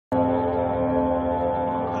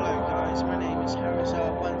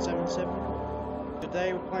177.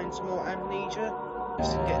 Today we're playing some more Amnesia.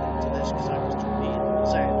 Just to get into this because I was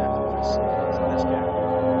saying that twice. So let's go.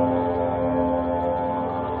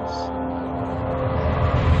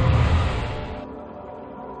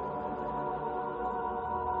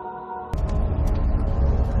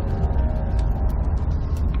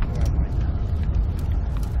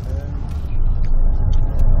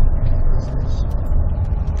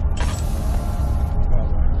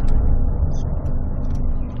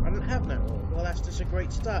 A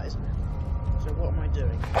great start, isn't it? So what am I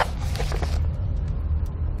doing?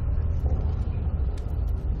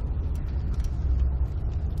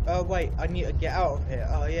 Oh wait, I need to get out of here.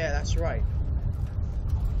 Oh yeah, that's right.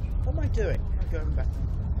 What am I doing? I'm going back.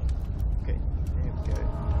 Okay, here we go.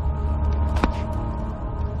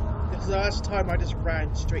 This is the last time I just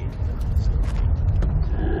ran straight into the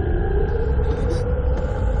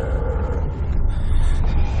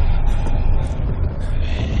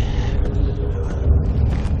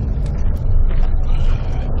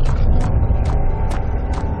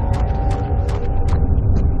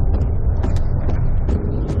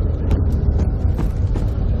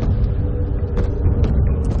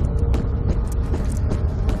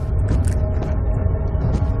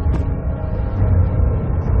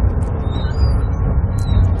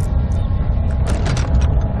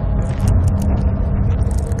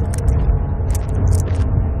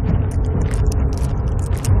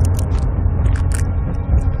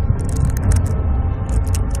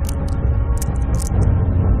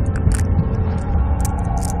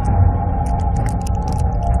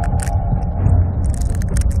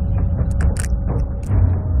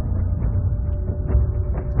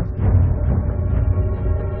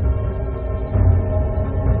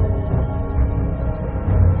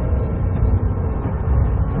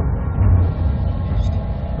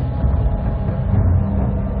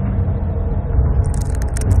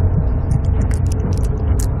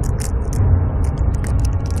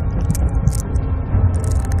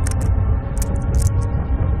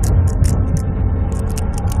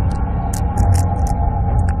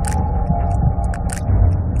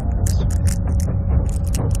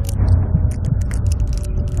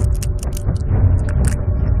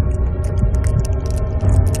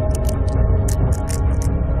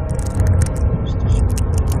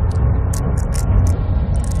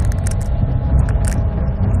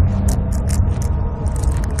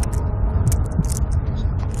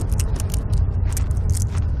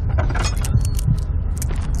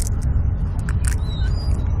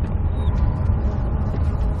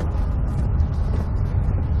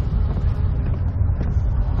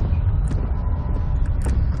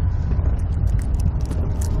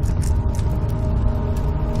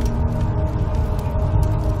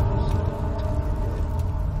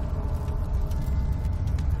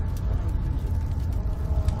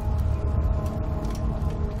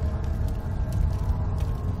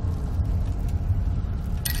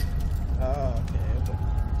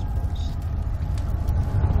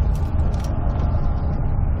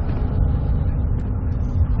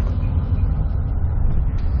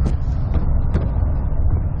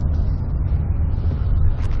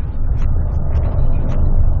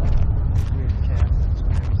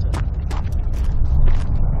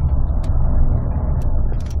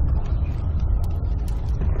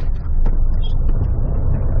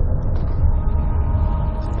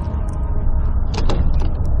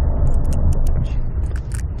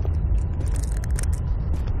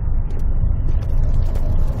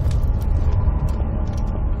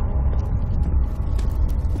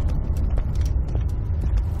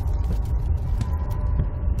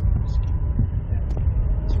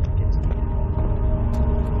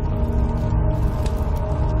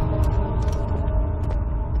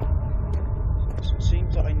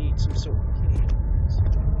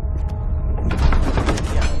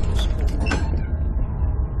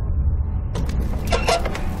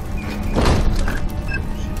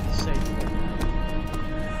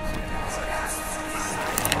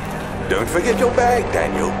Don't forget your bag,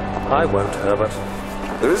 Daniel. I won't, Herbert.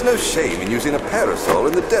 There is no shame in using a parasol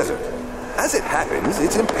in the desert. As it happens,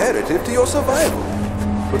 it's imperative to your survival.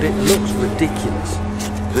 But it looks ridiculous.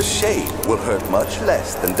 The shade will hurt much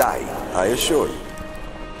less than dying, I assure you.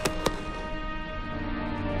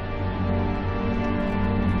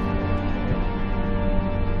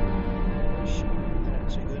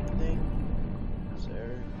 That's a good thing. So,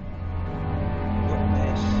 got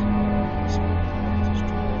this.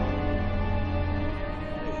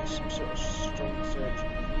 Some sort of strong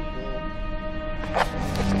surgeon evil.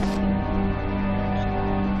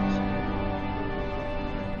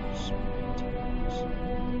 Some paintings.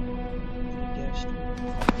 To the guest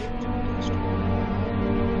room.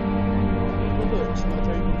 looks like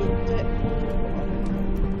I overlooked it.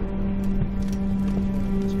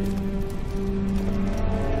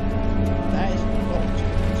 That is not.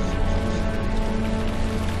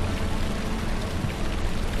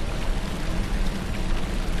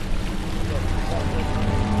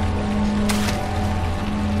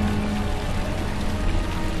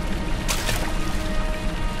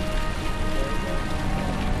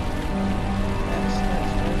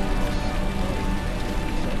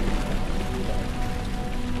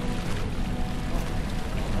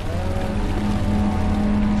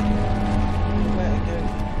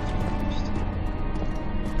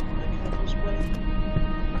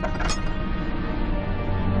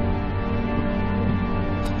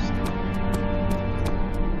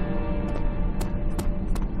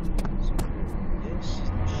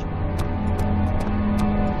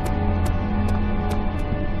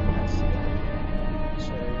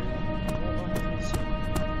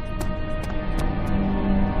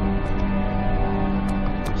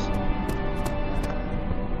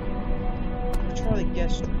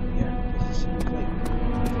 Guess yeah, because it seems like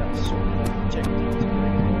that's sort of the objective to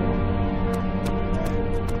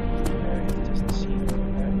it doesn't seem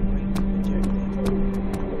great objective.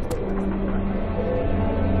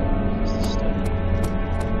 It's the stuff.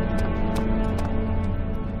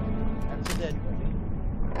 That's a dead body.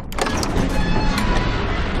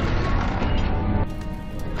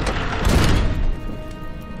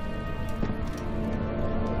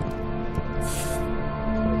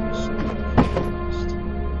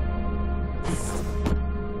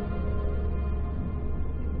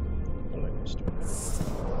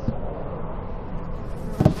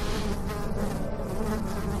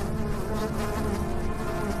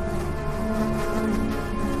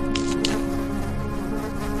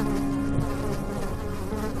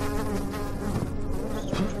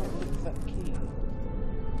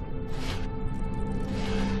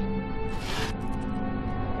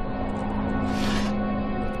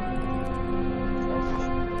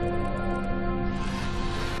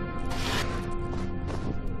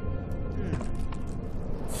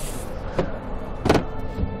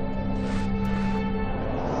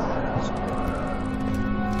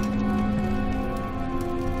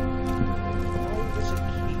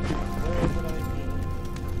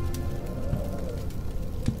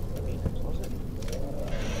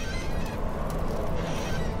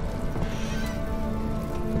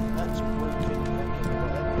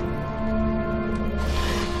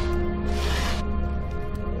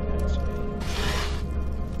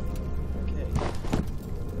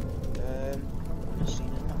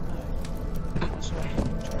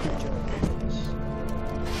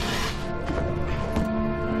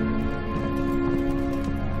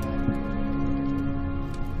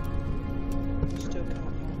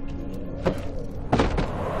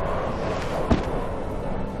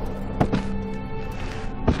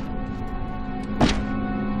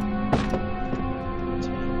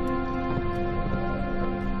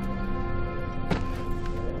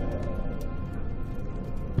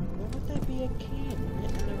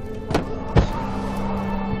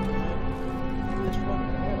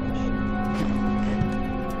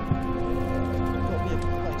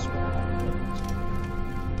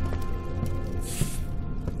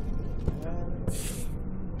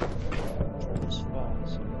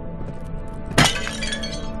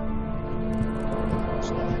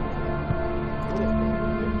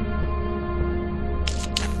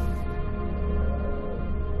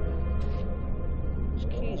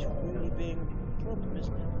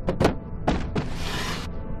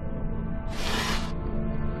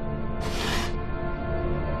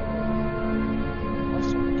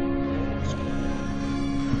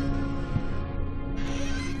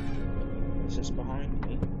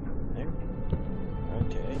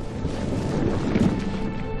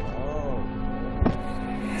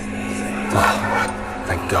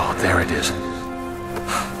 God, there it is.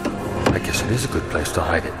 I guess it is a good place to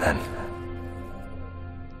hide it then.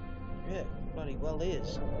 Yeah, bloody well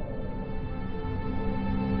is.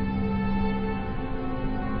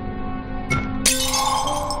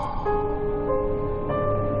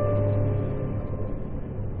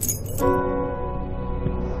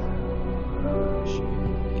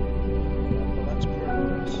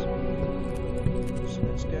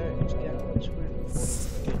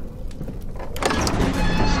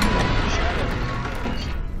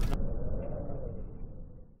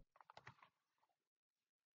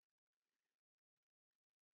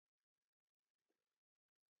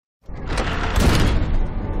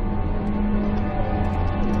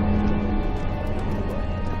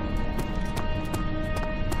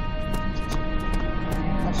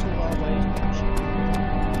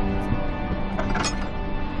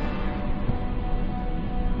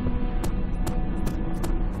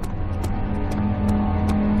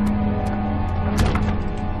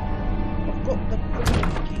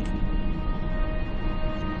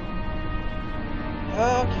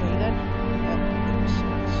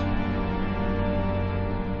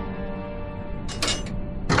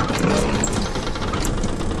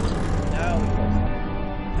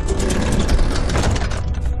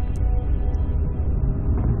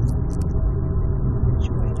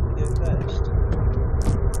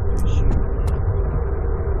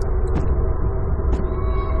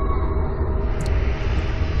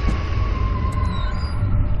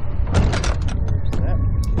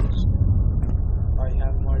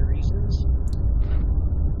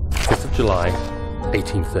 July,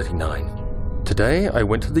 1839. Today I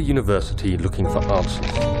went to the university looking for answers.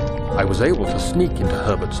 I was able to sneak into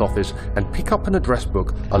Herbert's office and pick up an address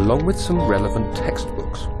book along with some relevant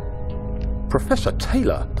textbooks. Professor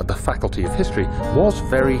Taylor at the Faculty of History was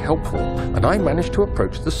very helpful, and I managed to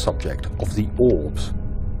approach the subject of the orbs.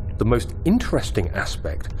 The most interesting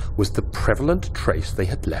aspect was the prevalent trace they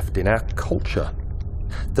had left in our culture.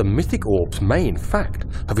 The mythic orbs may, in fact,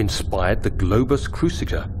 have inspired the globus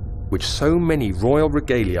cruciger, which so many royal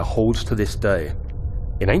regalia holds to this day.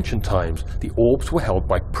 In ancient times, the orbs were held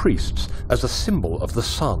by priests as a symbol of the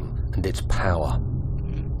sun and its power.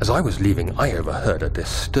 As I was leaving, I overheard a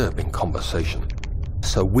disturbing conversation.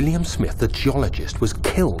 Sir William Smith, the geologist, was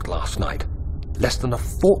killed last night. Less than a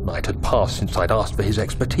fortnight had passed since I'd asked for his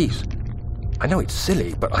expertise. I know it's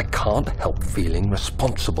silly, but I can't help feeling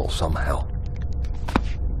responsible somehow.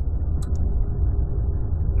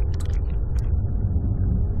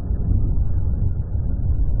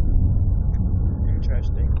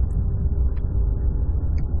 Interesting.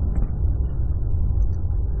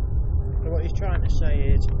 So what he's trying to say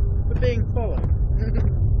is, we're being followed.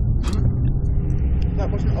 That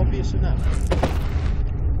wasn't obvious enough.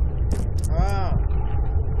 Ah.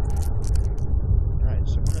 Right,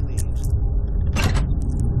 so one of these.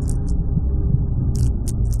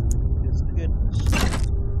 It's goodness.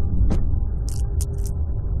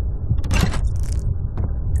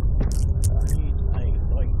 I need a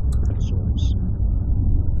light source.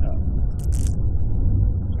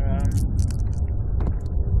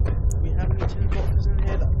 Do we have any tin boxes in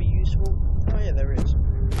here that would be useful? Oh yeah, there is.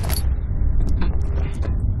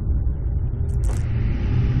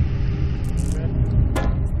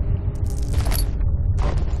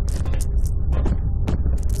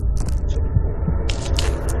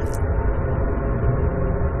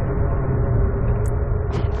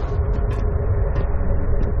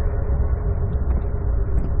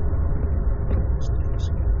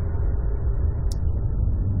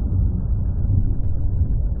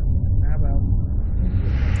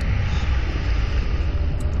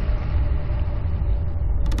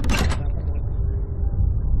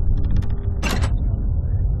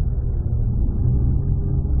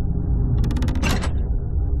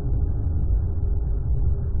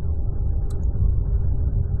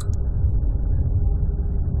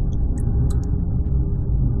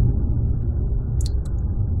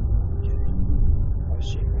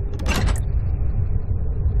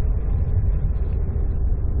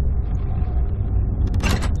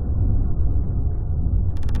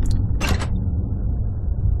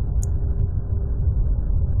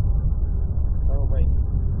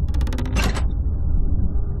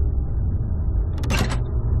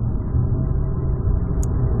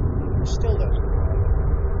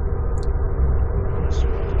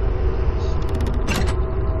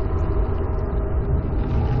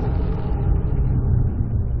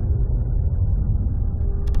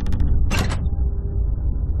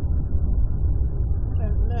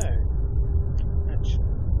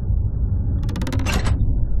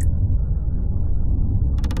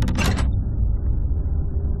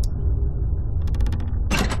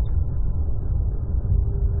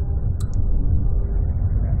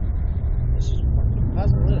 This is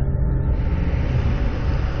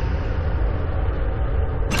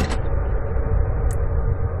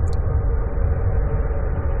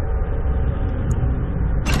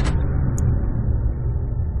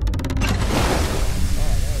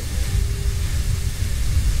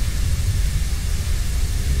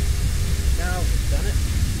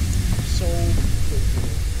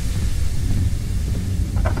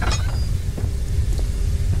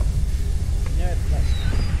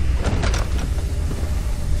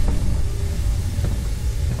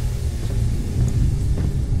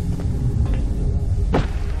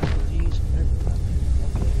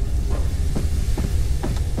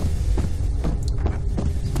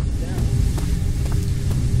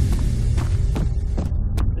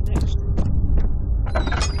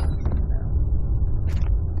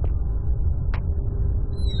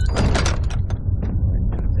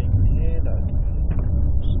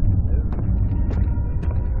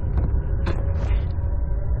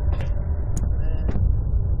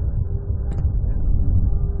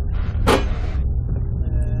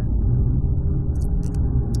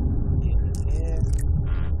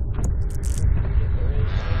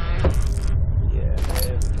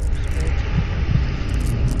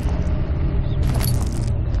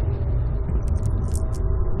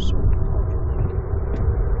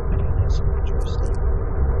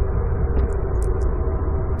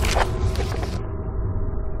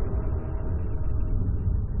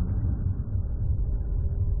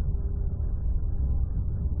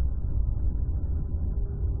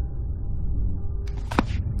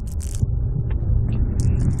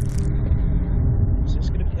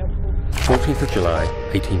 14th of July,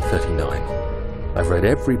 1839. I've read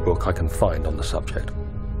every book I can find on the subject.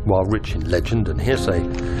 While rich in legend and hearsay,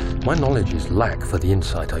 my knowledge is lack for the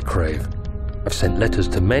insight I crave. I've sent letters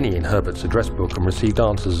to many in Herbert's address book and received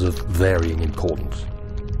answers of varying importance.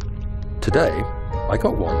 Today, I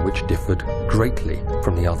got one which differed greatly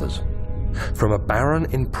from the others. From a baron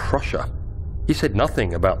in Prussia. He said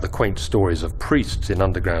nothing about the quaint stories of priests in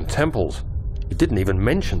underground temples. He didn't even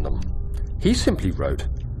mention them. He simply wrote,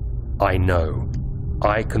 "I know.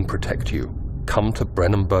 I can protect you. Come to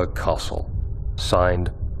Brennenburg Castle.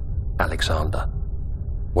 Signed, Alexander."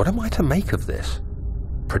 What am I to make of this?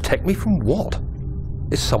 Protect me from what?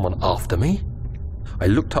 Is someone after me? I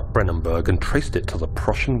looked up Brennenburg and traced it to the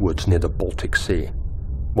Prussian woods near the Baltic Sea.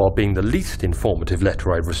 While being the least informative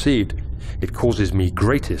letter I've received, it causes me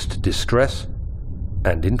greatest distress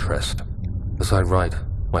and interest. As I write,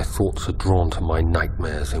 my thoughts are drawn to my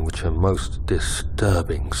nightmares in which a most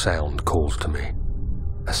disturbing sound calls to me.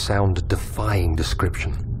 A sound defying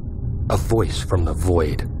description. A voice from the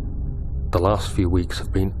void. The last few weeks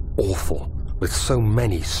have been awful, with so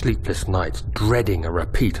many sleepless nights dreading a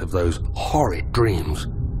repeat of those horrid dreams.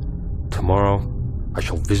 Tomorrow, I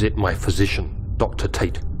shall visit my physician, Dr.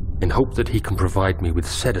 Tate, in hope that he can provide me with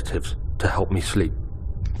sedatives to help me sleep.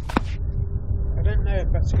 I don't know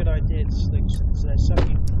if that's a good idea to sleep since there's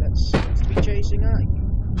something that seems to be chasing at you.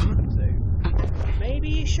 So, maybe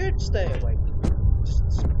you should stay awake.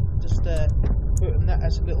 Just putting that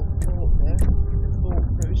as a little thought there,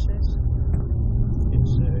 thought process.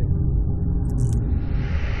 It's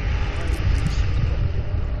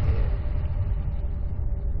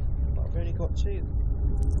but I've only got two.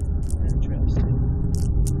 Interesting.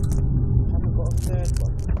 I haven't got a third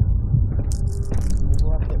one.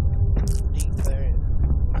 We'll have a look deeper in.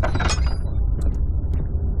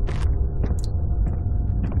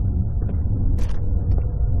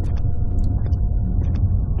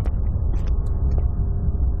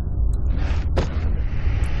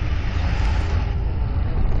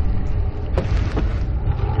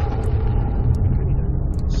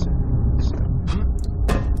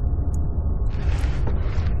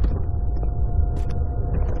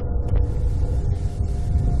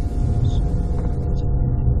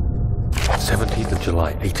 17th of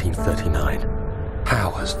July, 1839.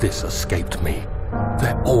 How has this escaped me?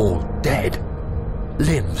 They're all dead.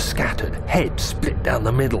 Limbs scattered, heads split down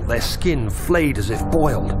the middle, their skin flayed as if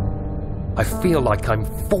boiled. I feel like I'm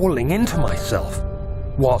falling into myself.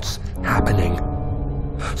 What's happening?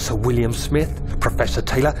 Sir William Smith, Professor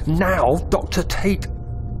Taylor, now Dr. Tate.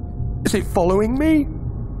 Is it following me?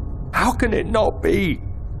 How can it not be?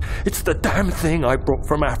 It's the damn thing I brought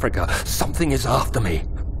from Africa. Something is after me.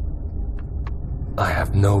 I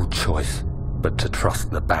have no choice but to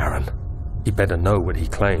trust the Baron. He better know what he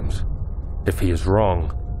claims. If he is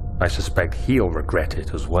wrong, I suspect he'll regret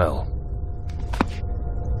it as well.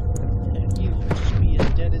 And you will just be as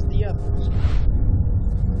dead as the others.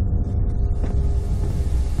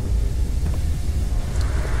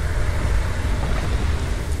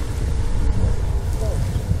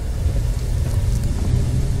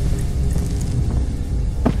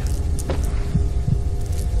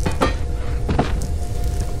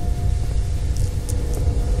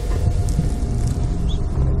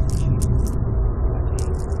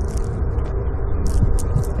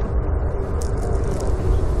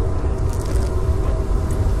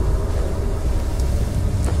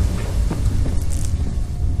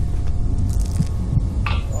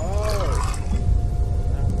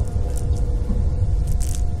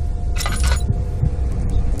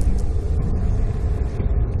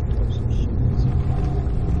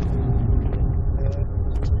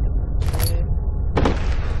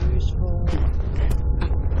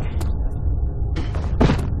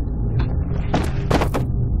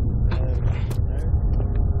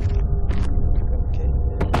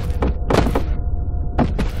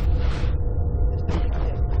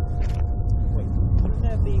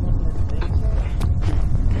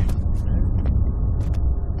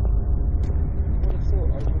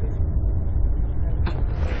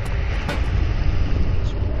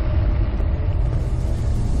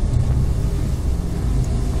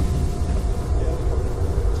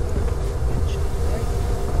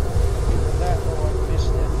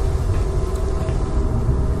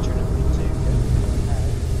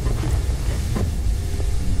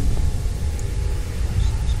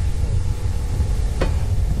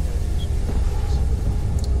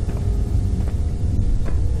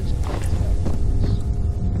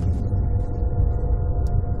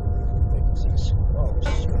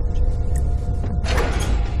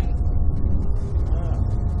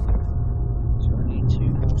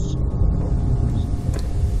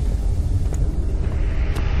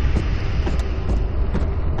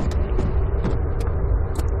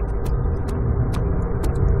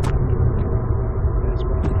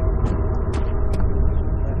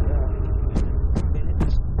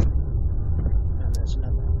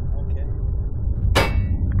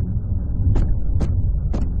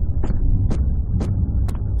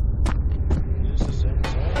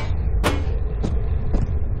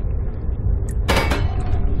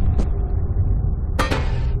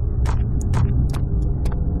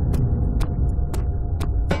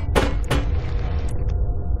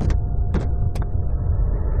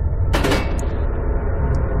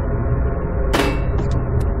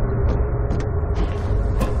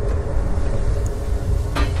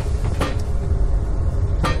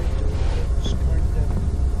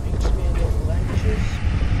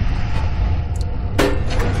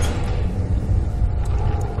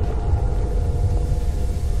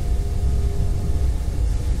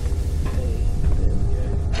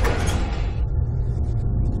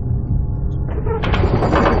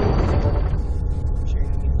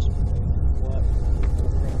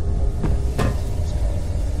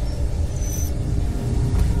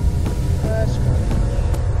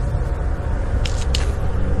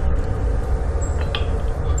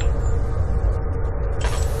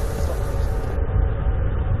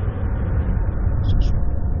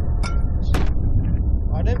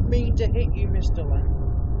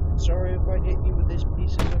 Sorry if I hit you with this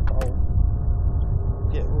piece of coal.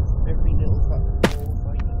 Get off every little fucking coal if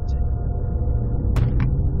I need to.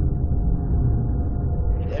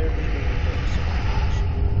 Need every little bit.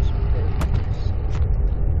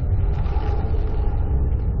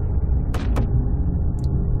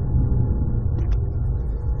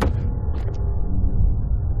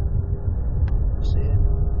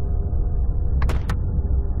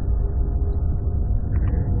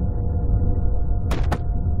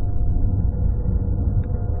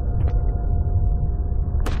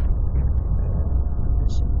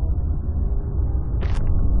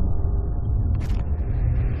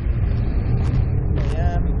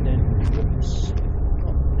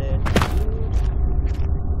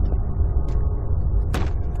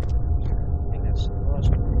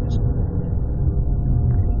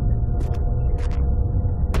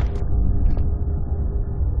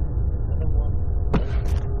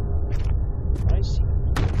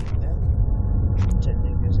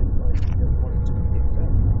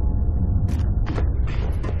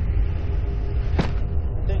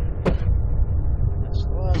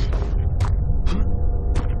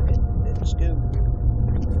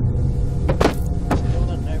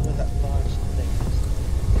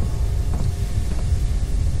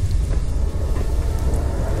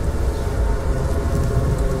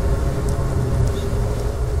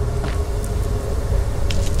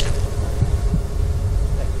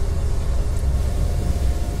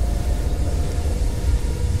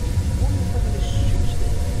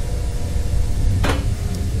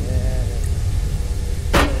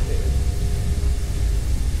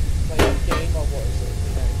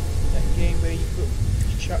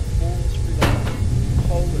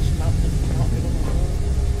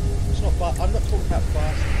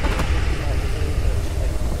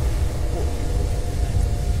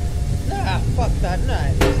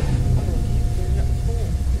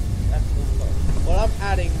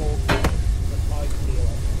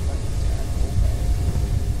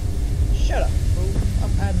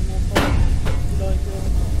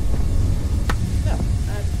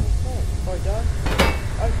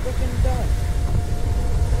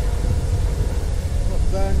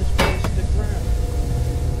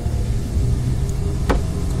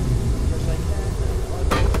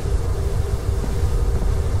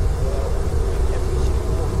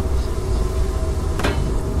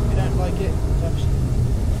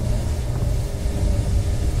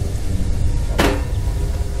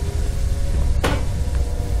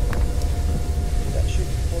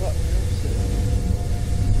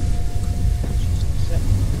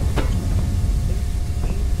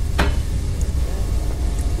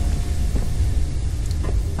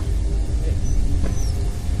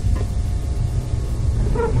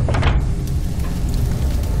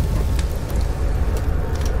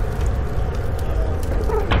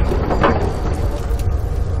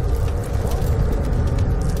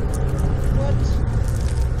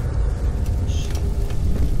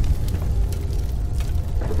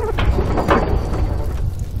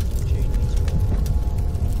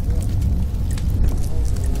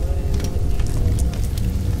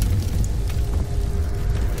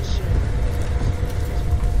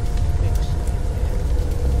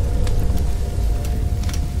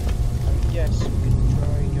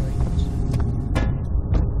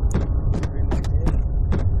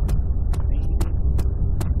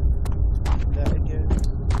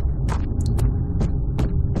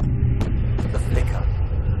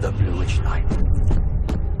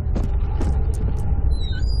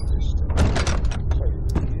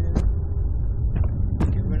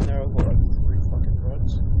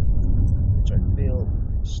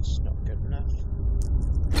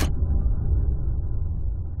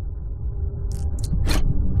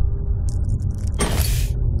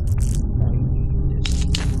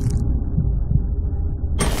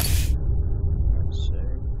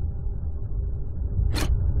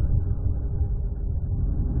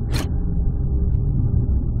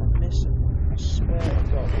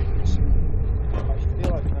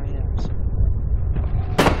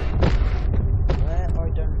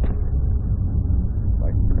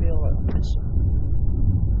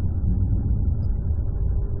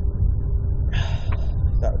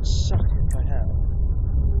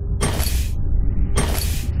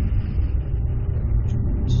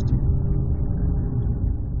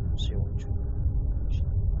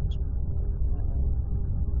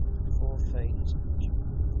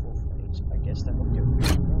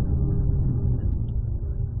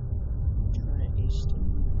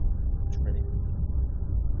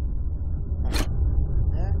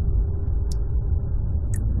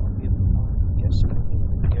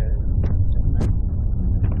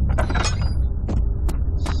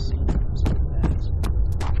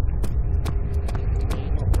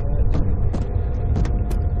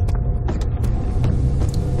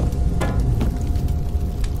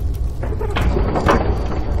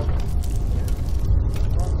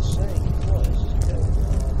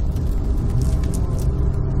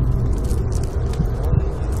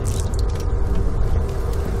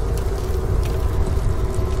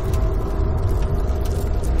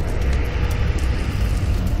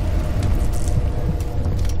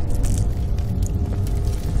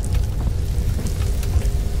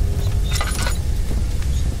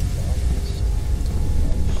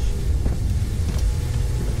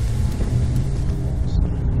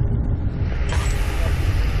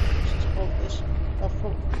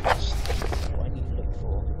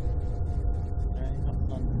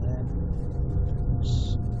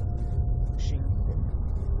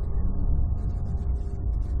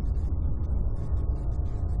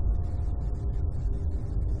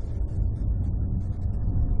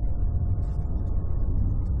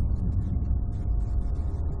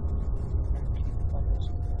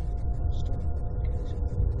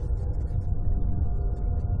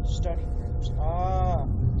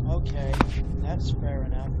 That's fair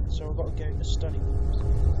enough. So I've got to go to study rooms.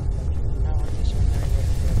 Now I just know where to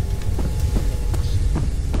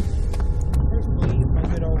go. Hopefully my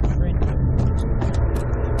good old friend nobody's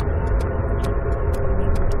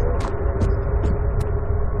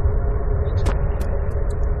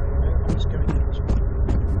going in this way.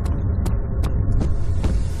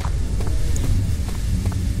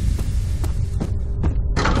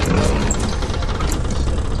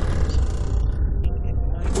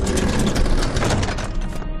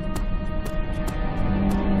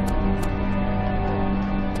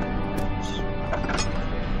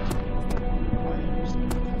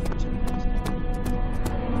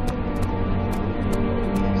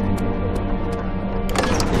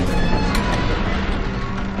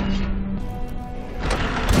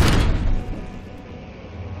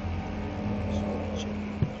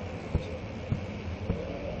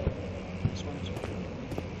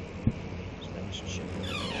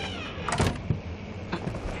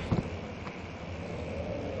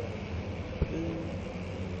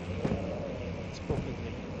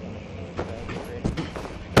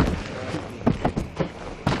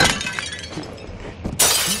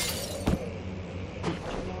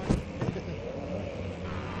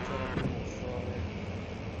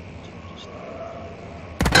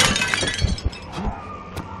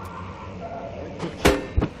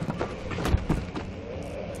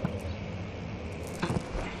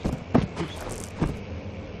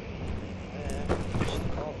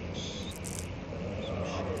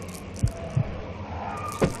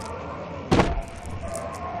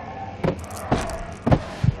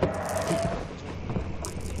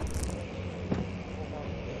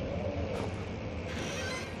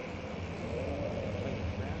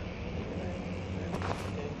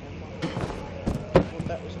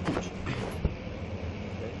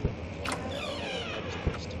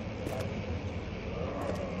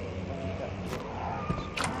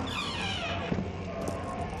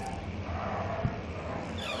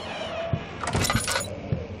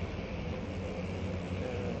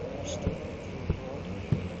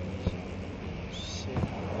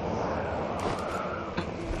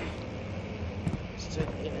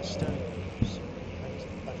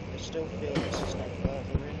 Still feel this is no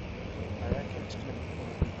further in. I reckon it's going to be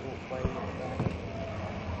walk way back.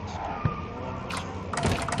 It's going to be one this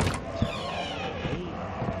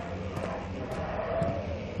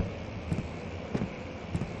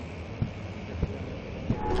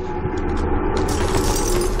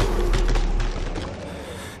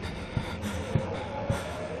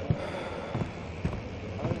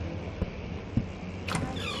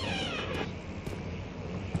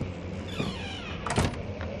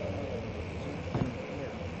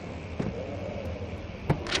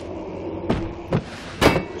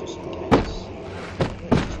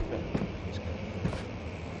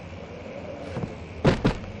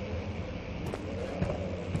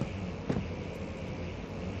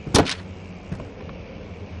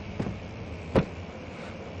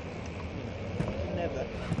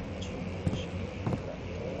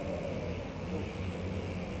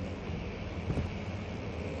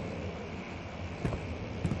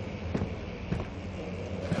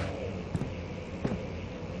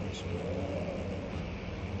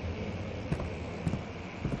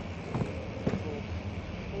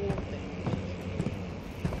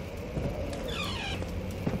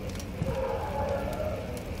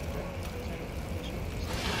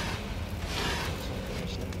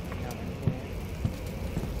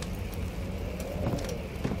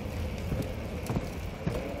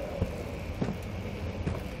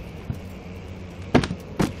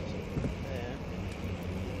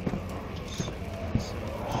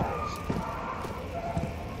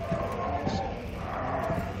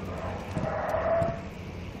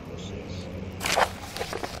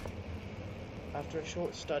After a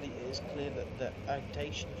short study, it is clear that the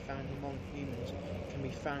agitation found among humans can be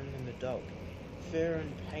found in the dog. Fear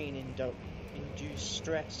and pain induce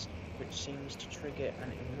stress, which seems to trigger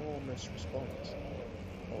an enormous response,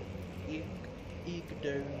 or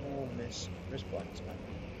enormous response,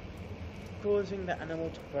 causing the animal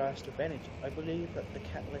to burst with energy. I believe that the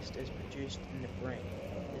catalyst is produced in the brain.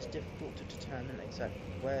 It is difficult to determine exactly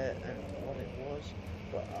where and what it was,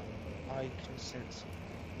 but I can sense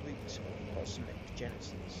roots of cosmic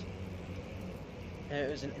genesis. There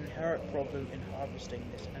is an inherent problem in harvesting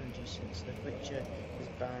this energy, since the creature is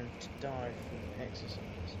bound to die from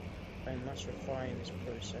exercise. I must refine this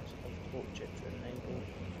process of torture to enable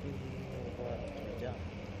even more work to be done.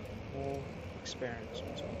 More experiments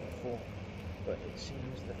must be performed, but it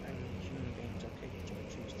seems that only human beings are capable to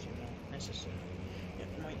produce the amount necessary.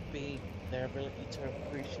 It might be their ability to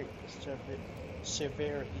appreciate the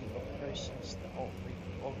severity of the process that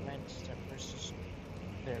augments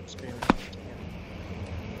their experience together.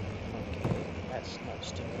 Okay, that's not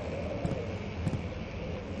stupid.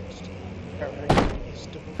 It's very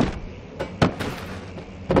stable.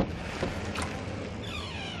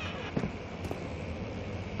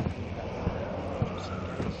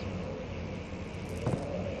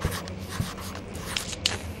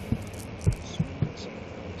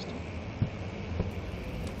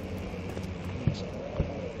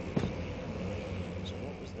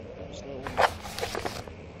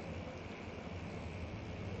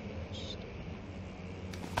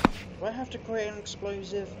 Do I have to create an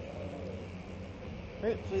explosive?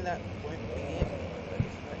 Hopefully that won't be it, but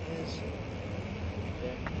if that is,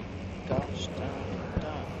 then gosh darn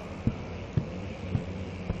darn.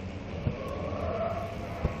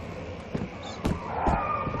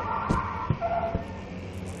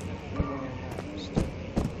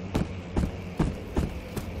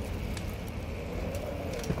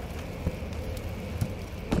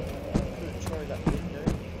 Try that window,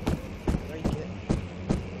 break it.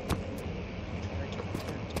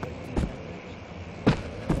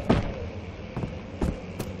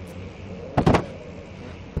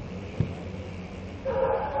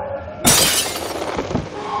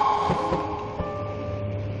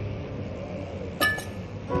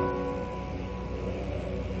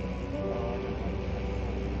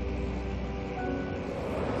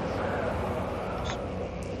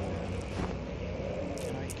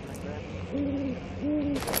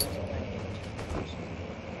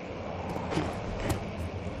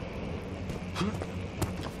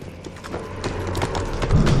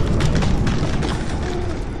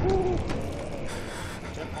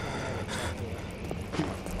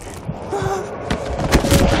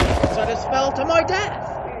 To my death!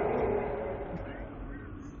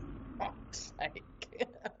 Fuck's sake.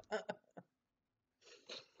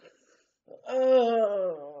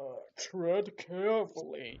 Tread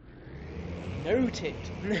carefully. Noted.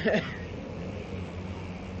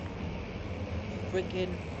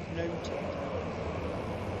 Friggin' noted.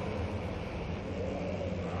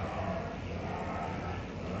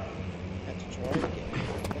 Let's try again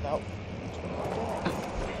without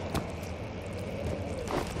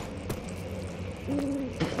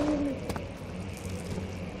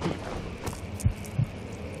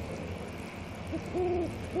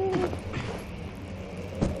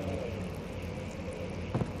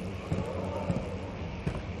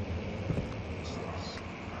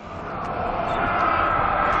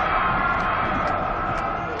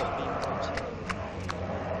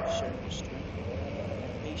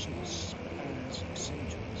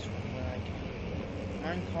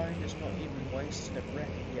mankind has not even wasted a breath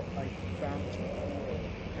yet I found you.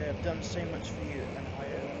 I have done so much for you, and I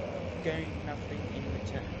have gained nothing in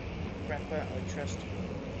return. Rapper, I trust you.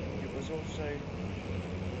 It was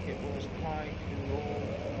I who all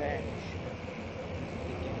vanished.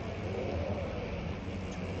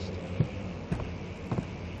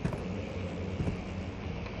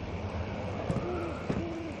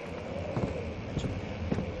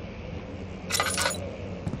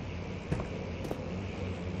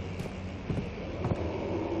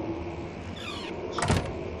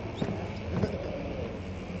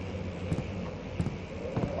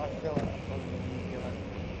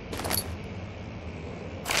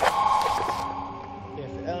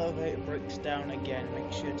 Breaks down again,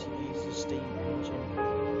 make sure to use the steam engine,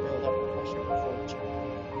 build up pressure before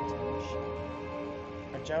jumping into the machine.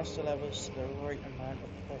 Adjust the levels to the right amount of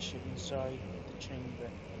pressure inside the chamber,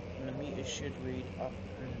 and the meter should read up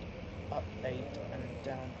 8 and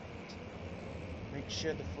down 8. Make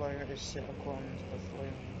sure the flow is set according to the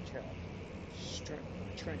flow chart.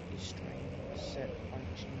 Gently strain set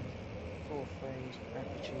function, full phase,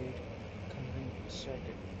 amplitude, complete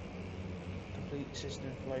circuit. Complete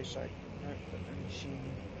system flow cycle. Note that the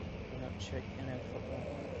machine will not check in output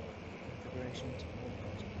configuration to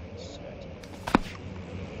all certain.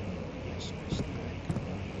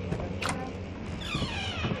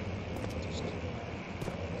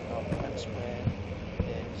 Oh, that's where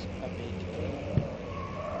there's a big key.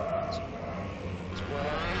 It's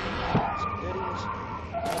where some goodies.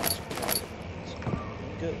 That's where some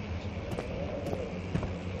good.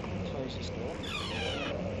 Close this door.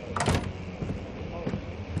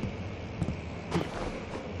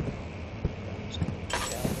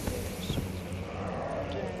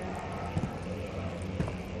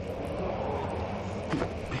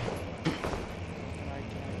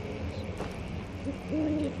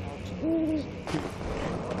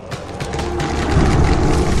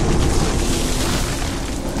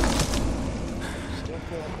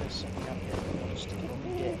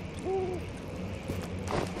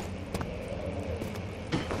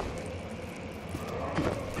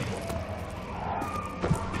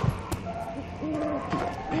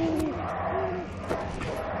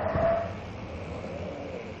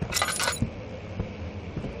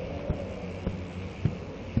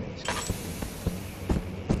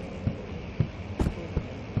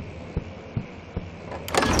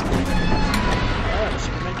 Alright, so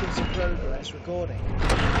we're making some progress recording.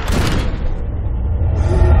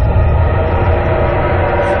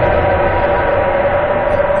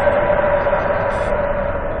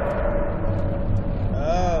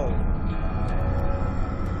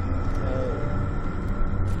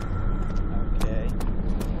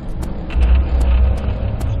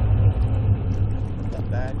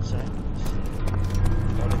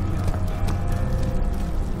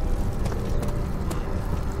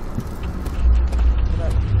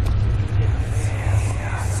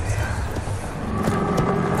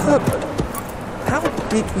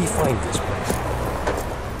 Did we find this place?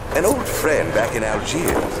 An old friend back in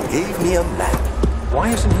Algiers gave me a map. Why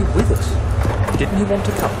isn't he with us? Didn't he want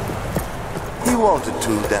to come? He wanted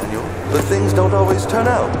to, Daniel, but things don't always turn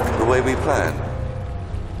out the way we planned.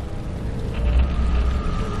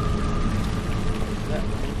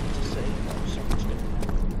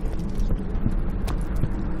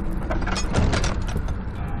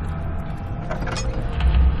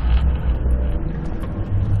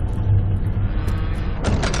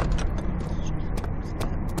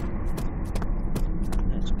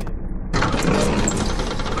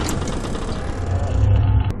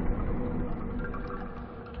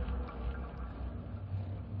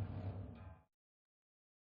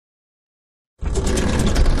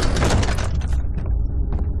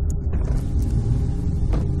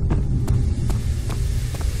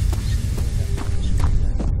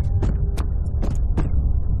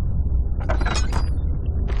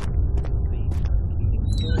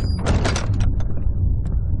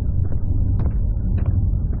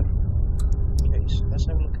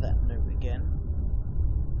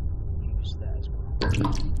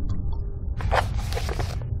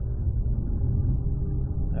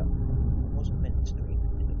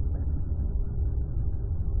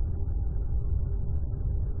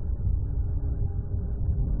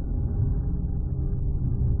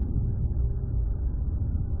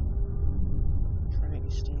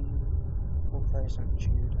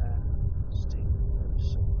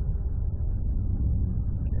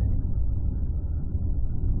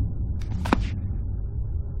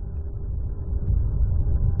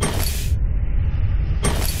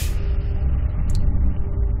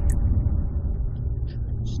 Amplitude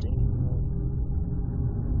and steam.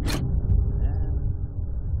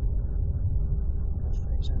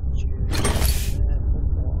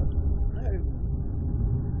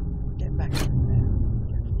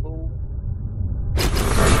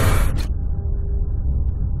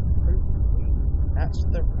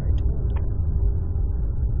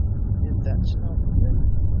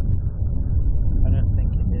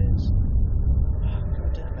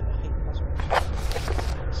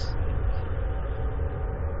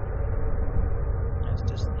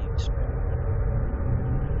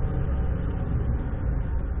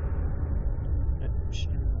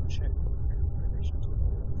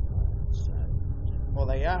 Well,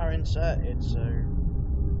 they are inserted, so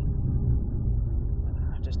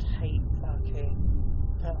I just hate fucking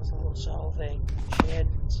puzzle solving shit.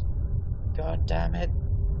 God damn it.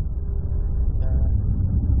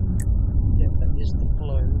 Yeah, that is the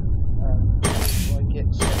flow. So I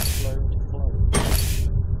get set flow to flow.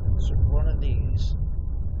 So one of these,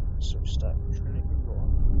 so start Trinity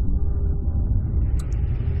wrong.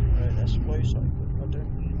 No, that's flow cycle. I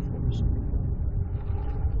don't need flow cycle.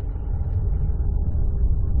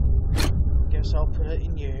 Guess I'll put it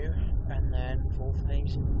in you, and then full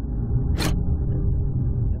phase.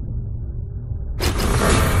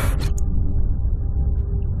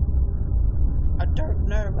 I don't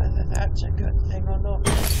know whether that's a good thing or not.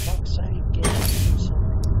 For fuck's sake, give me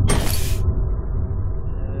something.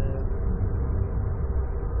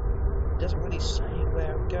 It doesn't really say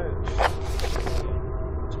where it goes.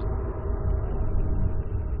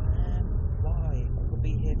 Why? I could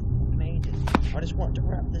be here for ages. I just want to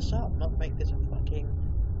wrap this up, not make this a fucking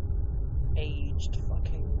aged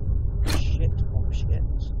fucking shit of shit.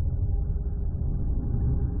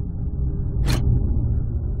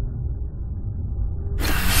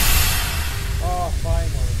 Oh,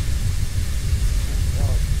 finally.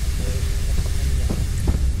 Oh,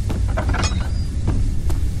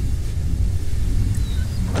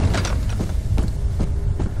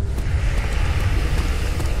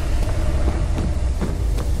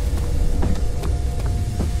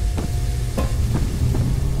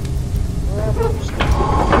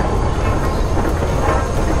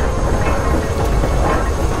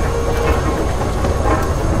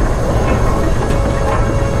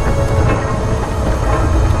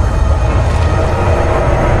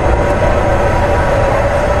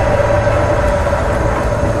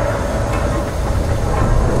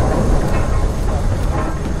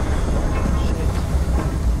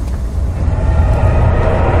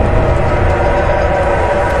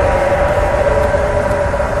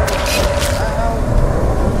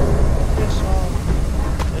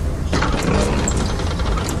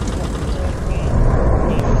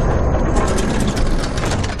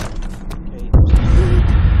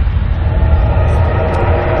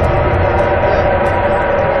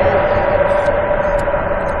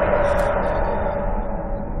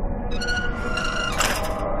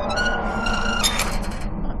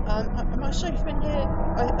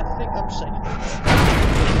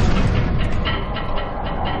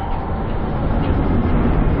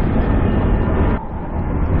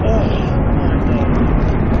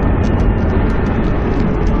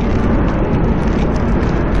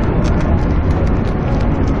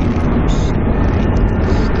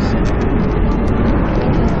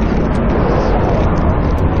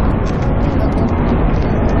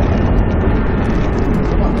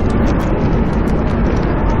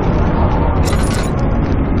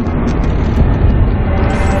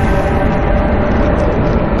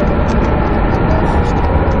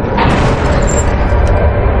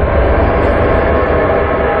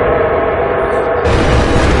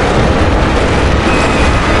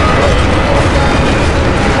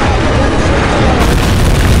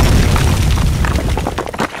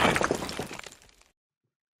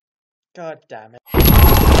 God damn it.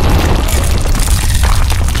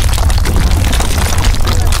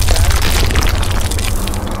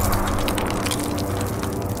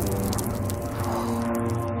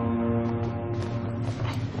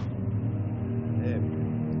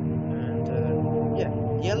 Yeah,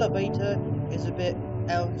 the elevator is a bit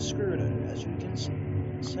screwed, as you can see.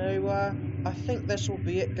 So, I think this will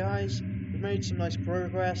be it, guys. We made some nice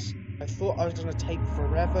progress. I thought I was going to take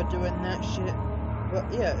forever doing that shit.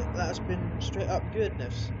 But yeah, that's been straight up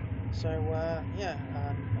goodness. So, yeah,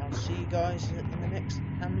 I'll see you guys in the next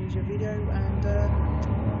Amnesia video. And,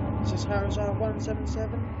 this is Harrizar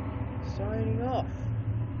 177 signing off.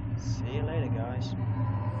 See you later, guys.